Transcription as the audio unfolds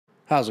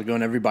How's it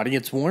going, everybody?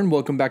 It's Warren.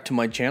 Welcome back to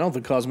my channel,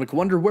 The Cosmic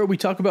Wonder, where we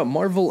talk about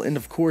Marvel and,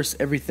 of course,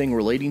 everything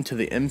relating to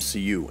the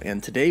MCU.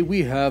 And today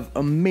we have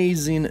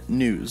amazing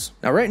news.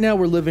 Now, right now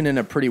we're living in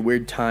a pretty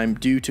weird time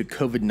due to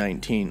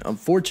COVID-19.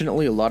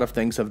 Unfortunately, a lot of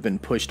things have been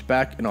pushed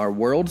back in our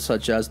world,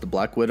 such as the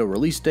Black Widow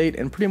release date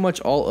and pretty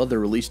much all other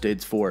release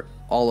dates for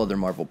all other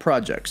Marvel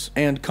projects.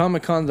 And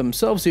Comic-Con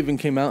themselves even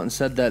came out and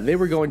said that they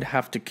were going to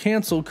have to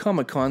cancel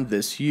Comic-Con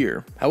this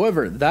year.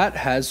 However, that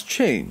has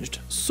changed,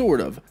 sort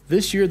of.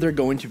 This year they're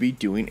going to be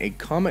doing a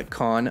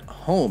Comic-Con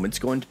home. It's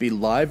going to be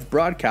live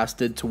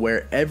broadcasted to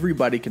where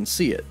everybody can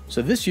see it.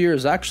 So this year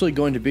is actually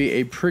going to be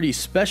a pretty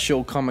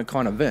special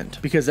Comic-Con event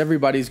because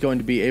everybody's going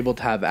to be able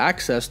to have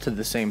access to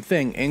the same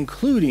thing,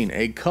 including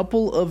a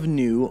couple of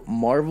new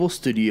Marvel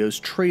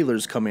Studios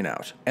trailers coming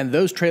out. And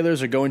those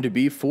trailers are going to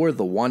be for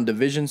the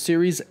Wandavision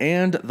series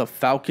and the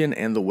Falcon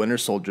and the Winter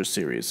Soldier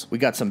series. We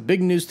got some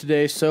big news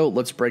today, so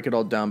let's break it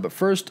all down. But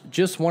first,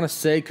 just want to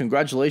say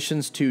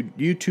congratulations to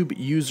YouTube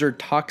user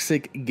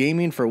Toxic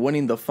Gaming for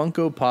winning the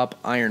Funko Pop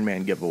Iron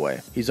Man giveaway.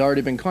 He's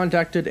already been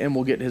contacted and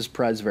will get his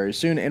prize very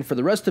soon. And for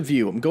the rest of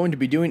you, I'm going to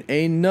be doing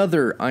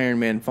another Iron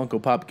Man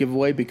Funko Pop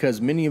giveaway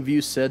because many of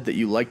you said that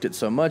you liked it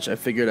so much, I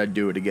figured I'd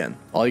do it again.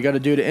 All you got to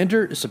do to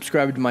enter is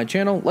subscribe to my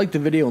channel, like the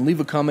video, and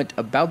leave a comment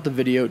about the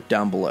video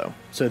down below.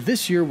 So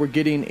this year we're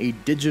getting a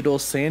digital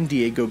San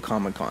Diego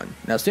Comic-Con.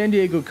 Now, San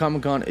Diego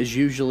Comic-Con is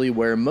usually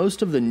where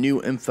most of the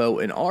new info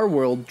in our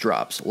world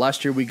drops.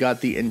 Last year we got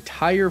the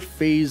entire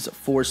Phase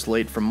 4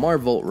 slate from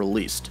Marvel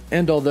released.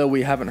 And although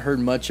we haven't heard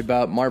much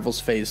about Marvel's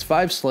Phase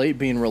 5 slate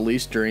being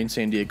released during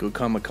San Diego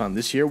Comic-Con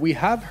this year, we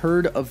have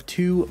heard of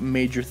two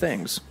major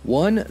things.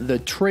 One, the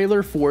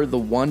trailer for the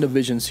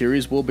Wandavision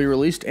series will be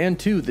released, and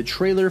two, the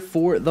trailer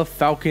for the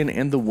Falcon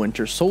and the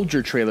Winter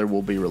Soldier trailer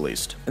will be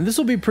released. And this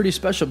will be pretty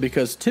special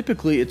because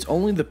typically it's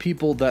only the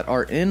people that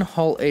are in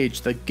Hall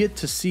H that get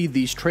to see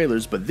these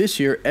trailers, but this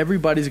year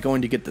everybody's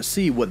going to get to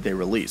see what they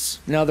release.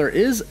 Now, there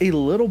is a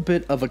little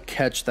bit of a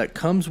catch that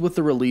comes with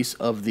the release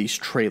of these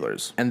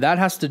trailers, and that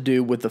has to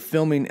do with the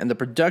filming and the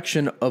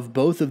production of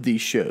both of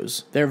these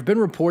shows. There have been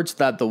reports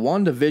that the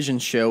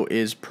WandaVision show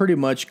is pretty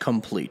much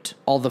complete.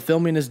 All the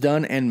filming is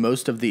done and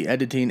most of the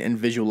editing and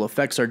visual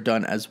effects are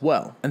done as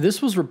well. And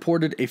this was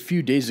reported a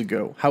few days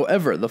ago.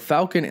 However, the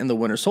Falcon and the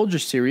Winter Soldier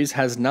series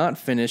has not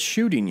finished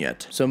shooting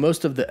yet, so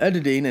most of the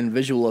editing and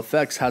visual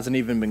effects hasn't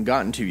even been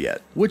gotten to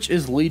yet, which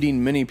is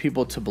leading many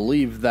people to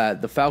believe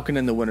that the Falcon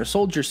and the Winter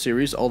Soldier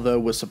series, although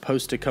was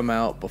supposed to come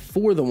out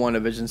before the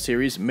WandaVision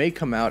series, may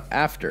come out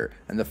after,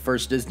 and the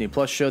first Disney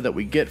Plus show that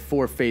we get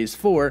for Phase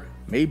 4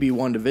 may be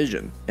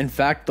WandaVision. In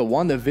fact, the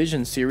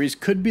WandaVision series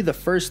could be the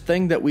first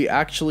thing that we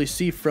actually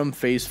see from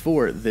Phase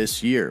 4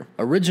 this year.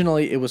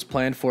 Originally, it was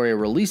planned for a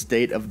release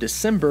date of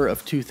December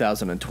of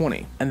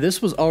 2020, and this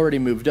was already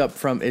moved up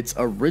from its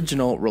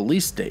original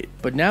release date,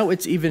 but now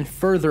it's even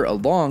further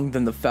along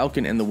than the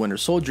Falcon and the Winter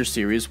Soldier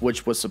series,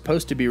 which was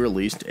supposed to be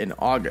released in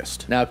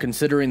August. Now,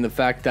 considering the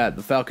fact that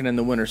the Falcon and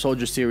the Winter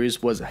Soldier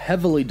series was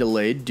heavily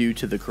delayed due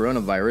to the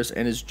coronavirus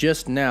and is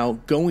just now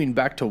going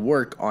back to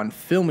work on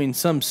filming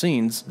some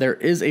scenes,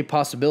 there is a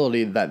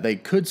possibility that they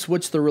could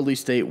switch the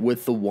release date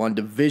with the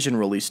WandaVision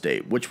release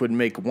date, which would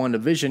make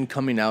WandaVision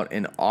coming out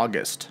in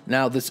August.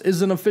 Now, this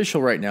isn't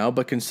official right now,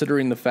 but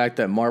considering the fact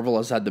that Marvel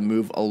has had to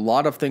move a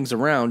lot of things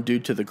around due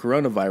to the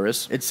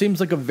coronavirus, it seems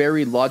like a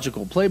very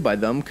logical play by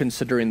them,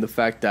 considering the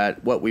fact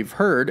that what we've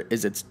heard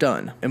is it's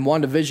done. And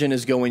WandaVision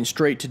is going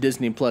straight to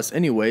Disney Plus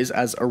anyways,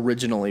 as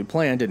originally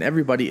planned, and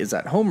everybody is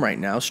at home right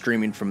now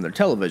streaming from their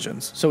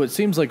televisions. So it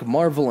seems like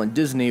Marvel and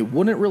Disney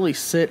wouldn't really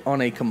sit on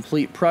a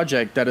complete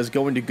project that is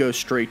going to go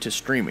straight to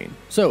streaming.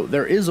 So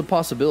there is a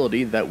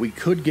possibility that we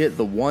could get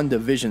the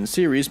WandaVision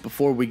series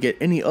before we get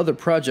any other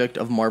project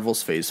of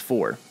Marvel's Phase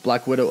 4.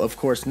 Black Widow, of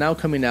course, now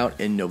coming out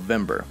in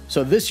November.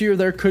 So this year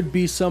there could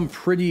be some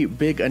pretty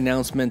big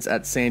announcements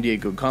at San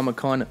Diego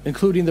Comic-Con,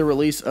 including the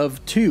release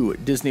of two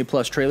Disney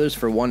Plus trailers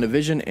for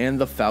WandaVision and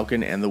the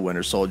Falcon and the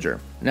Winter Soldier.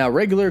 Now,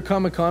 regular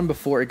Comic-Con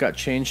before it got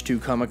changed to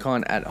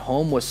Comic-Con at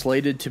Home was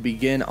slated to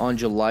begin on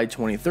July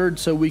 23rd,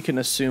 so we can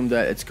assume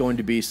that it's going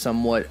to be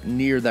somewhat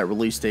near that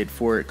release date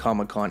for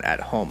Comic-Con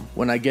at Home.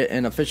 When I get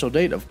an official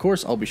date, of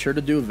course, I'll be sure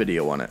to do a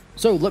video on it.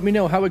 So let me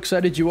know how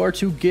excited you are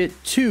to get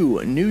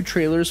two new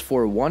trailers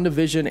for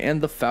WandaVision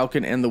and the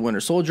Falcon and the Winter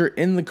Soldier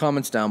in the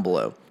comments down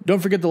below. Don't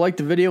forget to like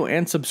the video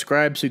and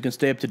subscribe so you can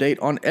stay up to date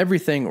on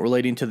everything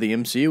relating to the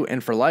MCU,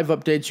 and for live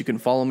updates you can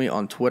follow me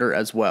on Twitter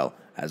as well.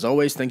 As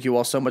always, thank you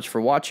all so much for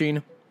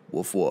watching.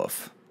 Woof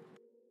woof.